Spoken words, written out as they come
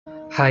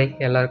Hi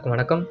எல்லாருக்கும்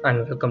வணக்கம்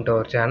and welcome to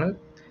our channel.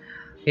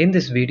 In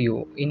this video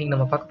இன்றைக்கி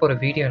நம்ம பார்க்க போகிற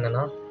வீடியோ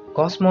என்னென்னா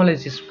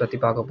காஸ்மாலஜிஸ்ட் பற்றி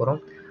பார்க்க போகிறோம்.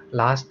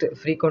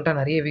 ஃப்ரீக்வெண்ட்டாக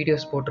நிறைய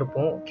வீடியோஸ்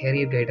போட்டிருப்போம்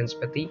கேரியர் கைடன்ஸ்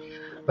பற்றி.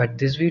 பட்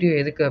திஸ் வீடியோ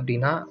எதுக்கு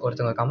அப்படின்னா,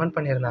 ஒருத்தவங்க கமெண்ட்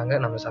பண்ணியிருந்தாங்க,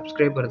 நம்ம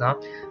சப்ஸ்கிரைபர் தான்.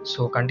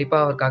 ஸோ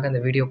கண்டிப்பாக அவருக்காக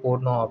இந்த வீடியோ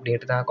போடணும்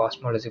அப்படின்ட்டு தான்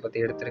காஸ்மாலஜி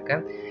பற்றி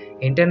எடுத்திருக்கேன்.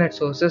 Internet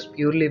sources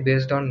purely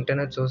based on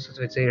internet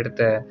sources வச்சு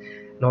எடுத்த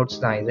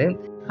நோட்ஸ் தான் இது.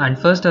 அண்ட்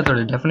ஃபர்ஸ்ட்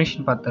அதோட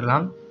டெஃபினேஷன்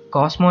பார்த்துடலாம்.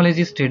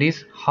 Cosmology studies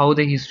how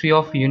the history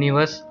of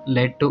universe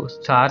led to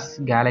stars,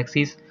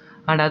 galaxies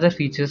and other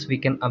features we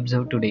can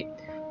observe today.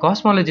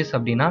 காஸ்மாலஜிஸ்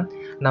அப்படின்னா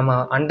நம்ம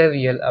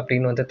அண்டவியல்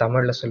அப்படின்னு வந்து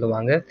தமிழில்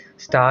சொல்லுவாங்க.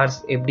 ஸ்டார்ஸ்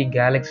எப்படி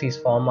கேலக்ஸிஸ்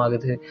ஃபார்ம்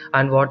ஆகுது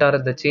and what are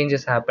the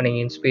changes happening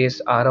in space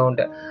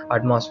around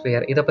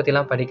atmosphere, இதை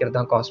பற்றிலாம் படிக்கிறது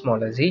தான்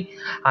காஸ்மாலஜி.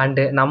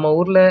 அண்டு நம்ம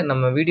ஊரில்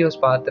நம்ம வீடியோஸ்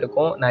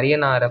பார்த்துருக்கோம், நிறைய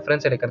நான்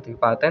ரெஃபரன்ஸ் எடுக்கிறதுக்கு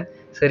பார்த்தேன்.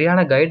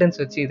 சரியான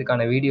கைடன்ஸ் வச்சு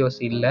இதுக்கான வீடியோஸ்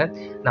இல்லை.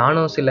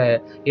 நானும் சில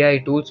ஏஐ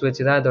டூல்ஸ்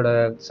வச்சு தான்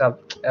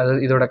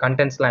இதோட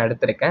கண்டென்ட்ஸ்லாம்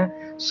எடுத்திருக்கேன்.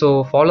 ஸோ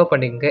ஃபாலோ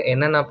பண்ணிக்கங்க.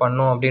 என்னென்ன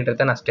பண்ணோம்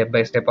அப்படின்றத நான் ஸ்டெப்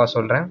பை ஸ்டெப்பாக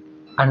சொல்கிறேன்.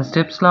 அண்ட்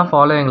ஸ்டெப்ஸ்லாம்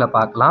ஃபாலோவிங்கில்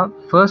பார்க்கலாம்.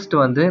 ஃபர்ஸ்ட்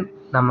வந்து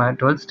நம்ம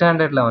 12th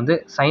ஸ்டாண்டர்டில் வந்து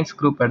சயின்ஸ்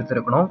குரூப்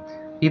எடுத்துருக்கணும்.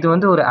 இது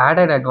வந்து ஒரு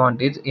ஆடட்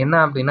அட்வான்டேஜ். என்ன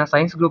அப்படின்னா,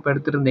 சயின்ஸ் குரூப்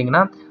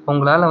எடுத்துருந்தீங்கன்னா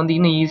உங்களால் வந்து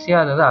இன்னும்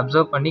ஈஸியாக அதை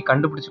அப்சர்வ் பண்ணி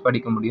கண்டுபிடிச்சி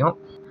படிக்க முடியும்.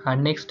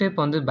 அண்ட் நெக்ஸ்ட்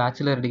ஸ்டெப் வந்து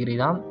பேச்சுலர் டிகிரி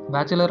தான்.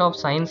 Bachelor of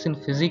science in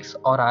physics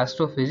R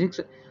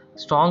astrophysics,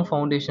 strong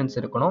foundations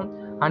இருக்கணும்.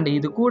 அண்ட்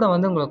இது கூட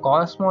வந்து உங்களுக்கு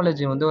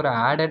காஸ்மாலஜி வந்து ஒரு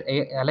ஆடட்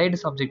அலைடு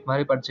சப்ஜெக்ட்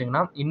மாதிரி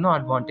படிச்சிங்கன்னா இன்னும்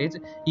அட்வான்டேஜ்.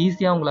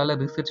 ஈஸியாக உங்களால்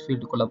ரிசர்ச்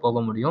ஃபீல்டுக்குள்ளே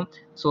போக முடியும்.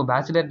 So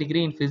bachelor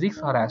degree in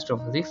physics R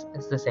astrophysics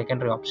is the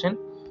secondary option.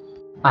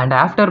 And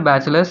after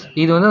bachelors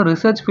இது வந்து ஒரு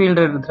ரிசர்ச்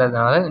ஃபீல்டு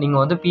இருக்கிறதுனால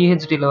நீங்கள் வந்து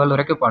பிஹெச்டி லெவல்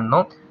வரைக்கும்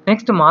பண்ணணும்.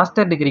 நெக்ஸ்ட்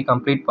மாஸ்டர் டிகிரி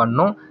கம்ப்ளீட்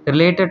பண்ணணும்.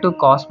 ரிலேட்டட் டு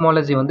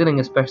காஸ்மாலஜி வந்து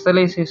நீங்கள்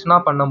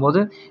ஸ்பெஷலைசேஷனாக பண்ணும்போது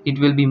it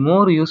will be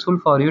more useful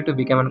for you to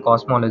become an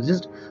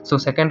cosmologist. So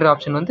secondary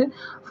option வந்து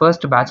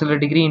first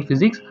bachelor degree in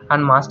physics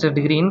and master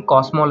degree in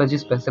cosmology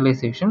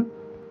specialisation.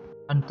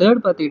 And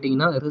third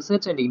பார்த்துக்கிட்டிங்கன்னா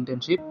research and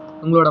internship.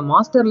 உங்களோட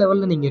master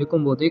லெவலில் நீங்கள்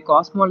இருக்கும்போதே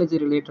cosmology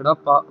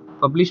ரிலேட்டடாக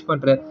publish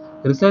பண்ணுற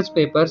research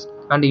papers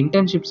and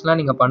இன்டர்ன்ஷிப்ஸ்லாம்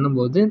நீங்கள்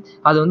பண்ணும்போது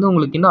அது வந்து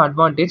உங்களுக்கு இன்னும்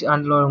அட்வான்டேஜ்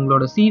அண்ட்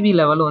உங்களோட சிவி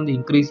லெவலும் வந்து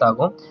இன்க்ரீஸ்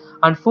ஆகும்.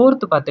 அண்ட்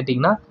ஃபோர்த்து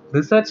பார்த்துட்டிங்கன்னா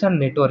ரிசர்ச் அண்ட்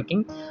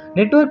நெட்வொர்க்கிங்.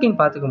 நெட்வொர்க்கிங்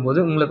பார்த்துக்கும்போது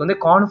உங்களுக்கு வந்து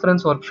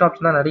கான்ஃபரன்ஸ் ஒர்க்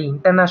ஷாப்ஸ்லாம் நிறைய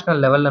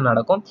இன்டர்நேஷ்னல் லெவலில்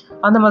நடக்கும்.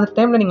 அந்த மாதிரி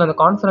டைமில் நீங்கள் அந்த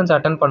கான்ஃபரன்ஸ்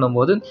அட்டன்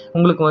பண்ணும்போது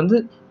உங்களுக்கு வந்து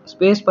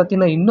ஸ்பேஸ்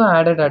பற்றின இன்னும்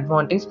ஆடட்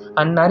அட்வான்டேஜ்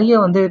அண்ட் நிறைய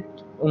வந்து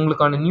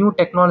உங்களுக்கான நியூ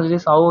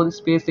டெக்னாலஜிஸ்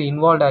ஸ்பேஸ்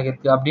இன்வால்வ்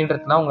ஆகிருக்கு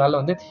அப்படின்றதுலாம் உங்களால்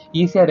வந்து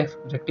ஈஸியாக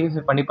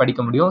ரெக்டிஃபை பண்ணி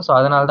படிக்க முடியும். ஸோ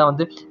அதனால தான்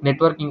வந்து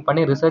நெட்வொர்க்கிங்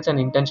பண்ணி ரிசர்ச்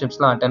அண்ட்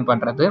இன்டர்ன்ஷிப்ஸ்லாம் அட்டன்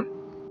பண்ணுறது.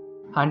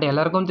 அண்ட்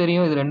எல்லாருக்கும்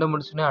தெரியும், இது ரெண்டும்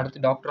முடிச்சுன்னா அடுத்து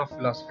டாக்டர் ஆஃப்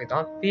ஃபிலாசபி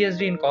தான்.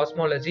 PhD in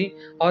cosmology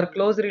R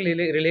closely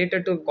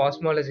related to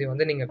cosmology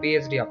வந்து நீங்கள்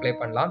பிஹெச்டி அப்ளை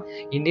பண்ணலாம்.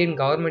 Indian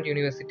government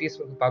universities,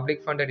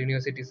 public funded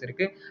universities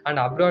இருக்குது.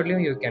 And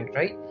அப்ராட்லேயும் you can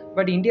try.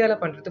 But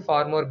இந்தியாவில் பண்ணுறது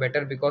for more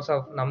better because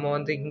of நம்ம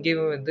வந்து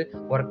இங்கேயும் வந்து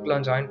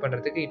ஒர்க்லாம் ஜாயின்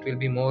பண்ணுறதுக்கு it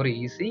will be more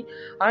easy.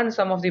 And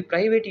some of the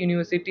private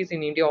universities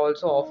in India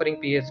also offering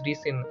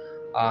PhDs in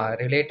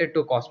related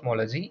to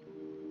cosmology.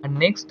 And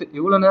next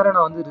இவ்வளோ நேரம்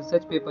நான் வந்து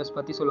ரிசர்ச் பேப்பர்ஸ்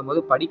பற்றி சொல்லும்போது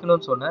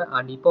படிக்கணும்னு சொன்னேன்.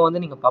 அண்ட் இப்போ வந்து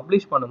நீங்கள்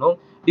பப்ளிஷ் பண்ணணும்.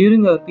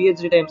 டியூரிங்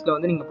பிஹெச்டி டைம்ஸில்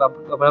வந்து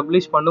நீங்கள்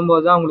பப்ளிஷ்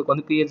பண்ணும்போது தான் உங்களுக்கு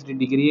வந்து பிஹெச்டி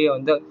டிகிரியே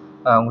வந்து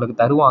உங்களுக்கு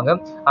தருவாங்க.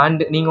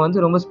 அண்ட் நீங்கள்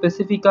வந்து ரொம்ப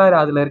ஸ்பெசிஃபிக்காக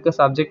அதில் இருக்க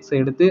சப்ஜெக்ட்ஸ்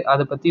எடுத்து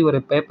அதை பற்றி ஒரு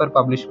பேப்பர்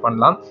பப்ளிஷ்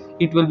பண்ணலாம்.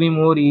 It will be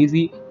more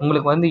easy.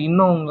 உங்களுக்கு வந்து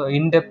இன்னும் உங்கள்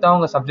இன்டெப்த்தாக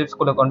உங்கள்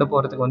சப்ஜெக்ட்ஸ்குள்ளே கொண்டு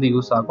போகிறதுக்கு வந்து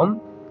யூஸ் ஆகும்.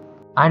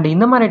 அண்ட்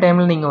இந்த மாதிரி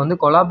டைமில் நீங்கள் வந்து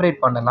கொலாபரேட்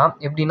பண்ணலாம்.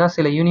 எப்படின்னா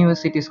சில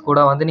யூனிவர்சிட்டிஸ் கூட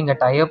வந்து நீங்கள்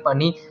டைப்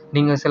பண்ணி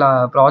நீங்கள் சில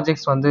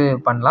ப்ராஜெக்ட்ஸ் வந்து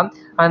பண்ணலாம்.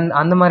 அண்ட்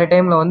அந்த மாதிரி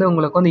டைமில் வந்து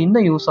உங்களுக்கு வந்து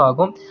இன்னும் யூஸ்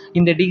ஆகும்.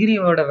 இந்த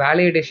டிகிரியோட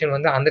வேலிடேஷன்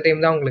வந்து அந்த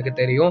டைம் தான் உங்களுக்கு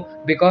தெரியும்.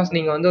 பிகாஸ்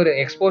நீங்கள் வந்து ஒரு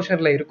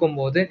எக்ஸ்போஷரில்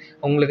இருக்கும்போது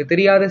உங்களுக்கு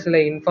தெரியாத சில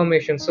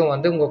இன்ஃபர்மேஷன்ஸும்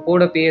வந்து உங்கள்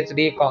கூட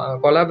பிஹெச்டி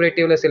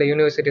கொலாபரேட்டிவில் சில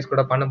யூனிவர்சிட்டிஸ்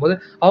கூட பண்ணும்போது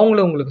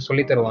அவங்களும் உங்களுக்கு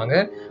சொல்லி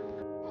தருவாங்க.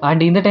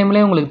 அண்ட் இந்த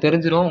டைம்லேயே உங்களுக்கு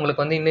தெரிஞ்சிடும்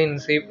உங்களுக்கு வந்து இன்னும்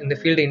இந்த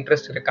ஃபீல்டு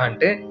இன்ட்ரெஸ்ட்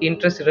இருக்கான்ட்டு.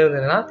 இன்ட்ரெஸ்ட்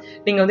இருந்ததுன்னா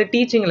நீங்கள் வந்து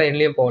டீச்சிங்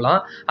லைன்லேயும்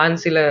போகலாம்.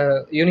 அண்ட் சில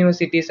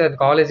யூனிவர்சிட்டிஸ் அண்ட்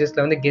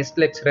காலேஜஸில் வந்து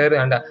கெஸ்ட் லெக்சரர்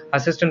அண்ட்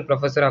அசிஸ்டன்ட்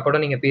ப்ரொஃபஸராக கூட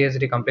நீங்கள்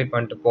பிஹெச்டி கம்ப்ளீட்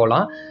பண்ணிட்டு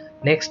போகலாம்.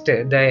 Next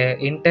the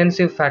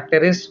intensive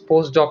factor is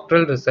post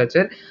doctoral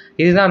researcher.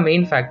 இதுதான்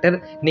மெயின் ஃபேக்டர்.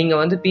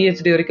 நீங்கள் வந்து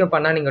பிஹெச்டி வரைக்கும்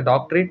பண்ணால் நீங்கள்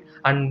டாக்டரேட்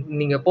அண்ட்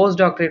நீங்கள் போஸ்ட்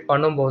டாக்டரேட்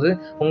பண்ணும்போது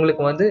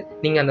உங்களுக்கு வந்து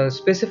நீங்கள் அந்த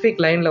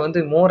ஸ்பெசிஃபிக் லைனில்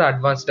வந்து மோர்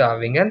அட்வான்ஸ்டு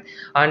ஆவீங்க.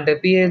 And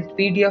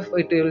PDF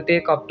it will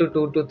take up to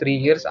 2 to 3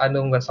 years.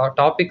 அது உங்கள்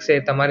டாபிக்ஸ்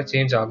ஏற்ற மாதிரி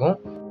சேஞ்ச் ஆகும்.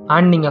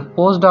 அண்ட் நீங்கள்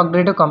போஸ்ட்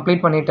டாக்டரேட்டும்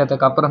கம்ப்ளீட்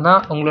பண்ணிட்டதுக்கு அப்புறம்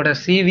தான் உங்களோட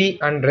சிவி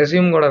அண்ட்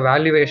ரெஸ்யூமோட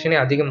வேல்யூவேஷனே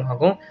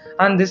அதிகமாகும்.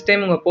 அண்ட் திஸ்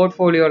டைம் உங்கள்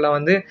போர்ட்ஃபோலியோவில்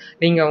வந்து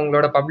நீங்கள்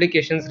உங்களோட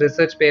publications,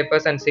 research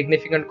papers and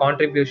significant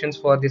contributions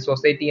for the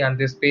society and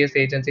the space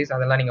agencies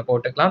அதெல்லாம் நீங்கள்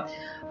போட்டுக்கலாம்.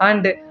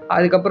 அண்ட்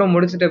அதுக்கப்புறம்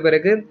முடிச்சிட்ட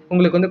பிறகு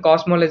உங்களுக்கு வந்து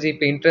காஸ்மாலஜி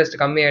இப்போ இன்ட்ரெஸ்ட்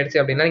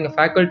கம்மியாயிடுச்சு அப்படின்னா நீங்கள்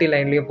ஃபேக்கல்ட்டி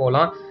லைன்லேயும்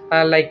போகலாம்.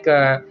 லைக்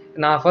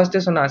நான்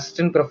ஃபர்ஸ்ட்டு சொன்ன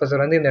அசிஸ்டன்ட்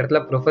ப்ரொஃபஸர் வந்து இந்த இடத்துல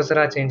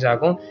ப்ரொஃபஸராக சேஞ்ச்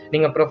ஆகும்.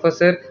 நீங்கள்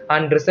professor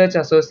and research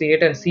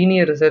associate and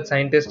senior research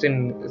scientist in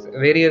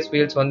various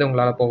fields வந்து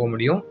உங்களால் போக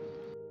முடியும்.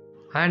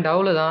 அண்ட்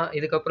அவ்வளோதான்.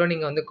 இதுக்கப்புறம்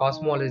நீங்கள் வந்து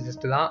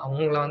காஸ்மாலஜிஸ்ட் தான்.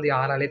 அவங்கள வந்து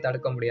யாராலே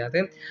தடுக்க முடியாது.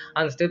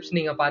 அந்த ஸ்டெப்ஸ்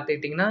நீங்கள்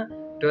பார்த்துக்கிட்டிங்கன்னா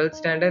 12th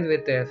standard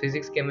with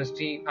physics,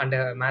 chemistry and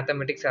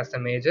mathematics as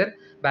a major,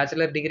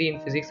 bachelor degree in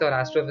physics or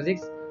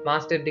astrophysics,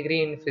 master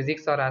degree in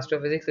physics or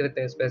astrophysics with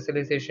a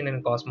specialization in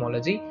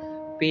cosmology,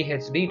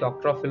 PhD,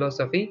 Doctor of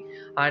Philosophy,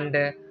 and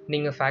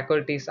நீங்கள்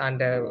faculties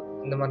and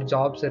இந்த மாதிரி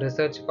jobs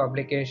research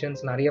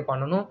publications நிறைய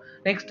பண்ணணும்.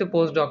 Next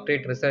post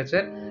doctorate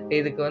researcher.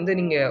 இதுக்கு வந்து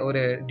நீங்கள்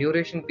ஒரு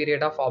duration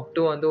period of up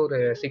to வந்து ஒரு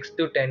 6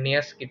 to 10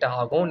 இயர்ஸ் கிட்ட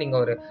ஆகும்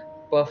நீங்கள் ஒரு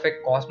பர்ஃபெக்ட்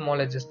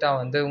காஸ்மாலஜிஸ்ட்டாக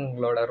வந்து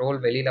உங்களோட ரோல்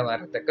வெளியில்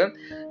வர்றதுக்கு.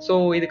 ஸோ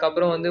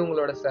இதுக்கப்புறம் வந்து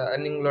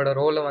உங்களோட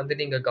ரோலை வந்து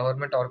நீங்கள்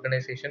government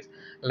organisations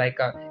like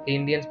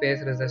Indian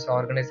space research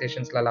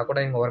ஆர்கனைசேஷன்ஸ்லாம் கூட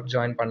நீங்கள் ஒர்க்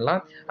ஜாயின்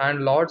பண்ணலாம்.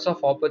 And lots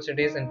of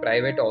opportunities in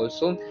private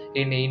also.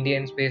 In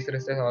Indian space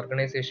research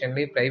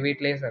ஆர்கனைசேஷன்லேயே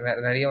ப்ரைவேட்லேயே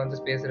நிறைய வந்து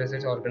ஸ்பேஸ்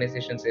ரிசர்ச்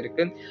ஆர்கனைசேஷன்ஸ்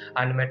இருக்குது.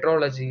 அண்ட்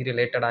மெட்ரோலஜி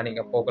ரிலேட்டடாக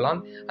நீங்கள்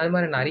போகலாம். அது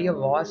மாதிரி நிறைய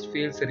வாஸ்ட்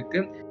ஃபீல்ட்ஸ்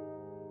இருக்குது.